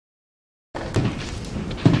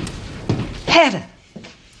Hedda,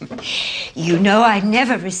 you know I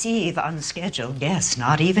never receive unscheduled guests,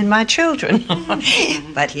 not even my children.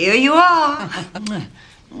 But here you are.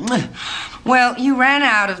 Well, you ran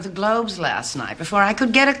out of the Globes last night before I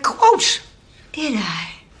could get a quote. Did I?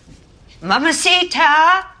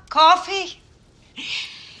 Mamacita, coffee?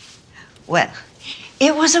 Well,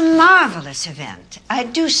 it was a marvelous event. I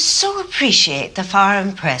do so appreciate the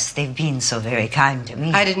foreign press. They've been so very kind to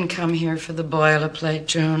me. I didn't come here for the boilerplate,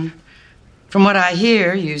 Joan. From what I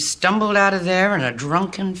hear, you stumbled out of there in a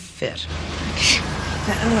drunken fit.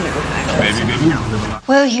 I'm gonna go back.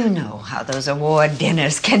 Well, you know how those award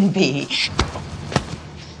dinners can be.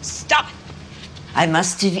 Stop it! I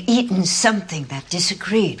must have eaten something that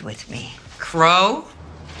disagreed with me. Crow?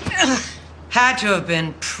 Had to have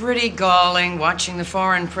been pretty galling watching the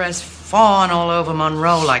foreign press fawn all over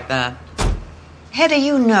Monroe like that. Hedda,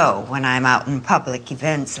 you know when I'm out in public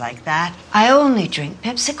events like that, I only drink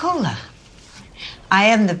Pepsi-Cola. I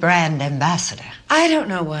am the brand ambassador. I don't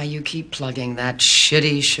know why you keep plugging that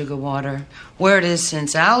shitty sugar water. Word is,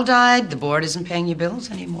 since Al died, the board isn't paying your bills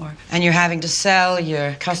anymore. And you're having to sell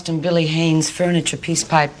your custom Billy Haynes furniture piece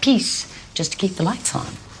by piece just to keep the lights on.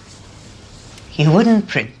 You wouldn't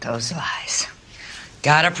print those lies.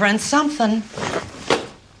 Gotta print something.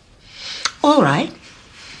 All right.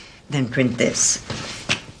 Then print this.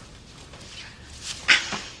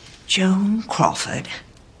 Joan Crawford,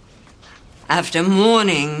 after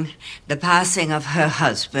mourning the passing of her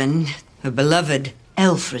husband, her beloved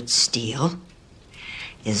Alfred Steele,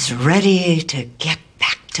 is ready to get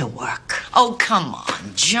back to work. Oh, come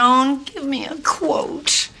on, Joan. Give me a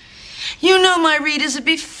quote. You know my readers would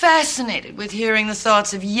be fascinated with hearing the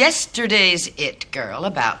thoughts of yesterday's it girl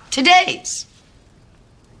about today's.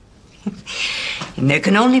 And there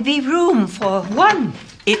can only be room for one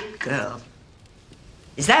it girl.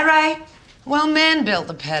 Is that right? Well, men built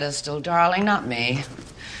the pedestal, darling, not me.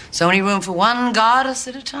 There's only room for one goddess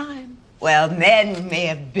at a time. Well, men may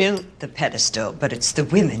have built the pedestal, but it's the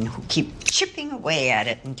women who keep chipping away at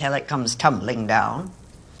it until it comes tumbling down.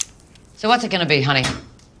 So what's it gonna be, honey?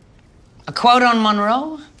 A quote on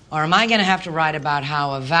Monroe? Or am I gonna have to write about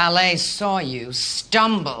how a valet saw you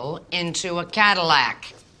stumble into a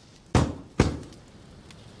Cadillac?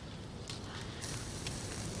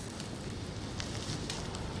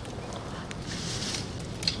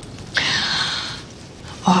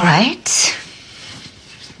 All right.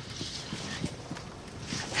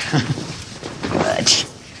 Good.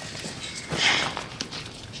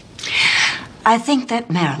 I think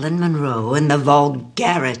that Marilyn Monroe and the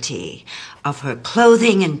vulgarity of her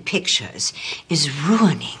clothing and pictures is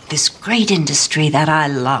ruining this great industry that I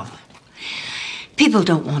love. People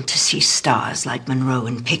don't want to see stars like Monroe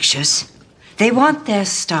in pictures. They want their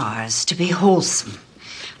stars to be wholesome,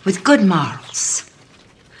 with good morals.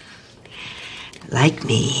 Like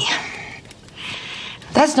me.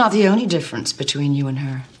 That's not the only difference between you and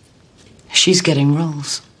her. She's getting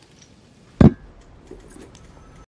roles.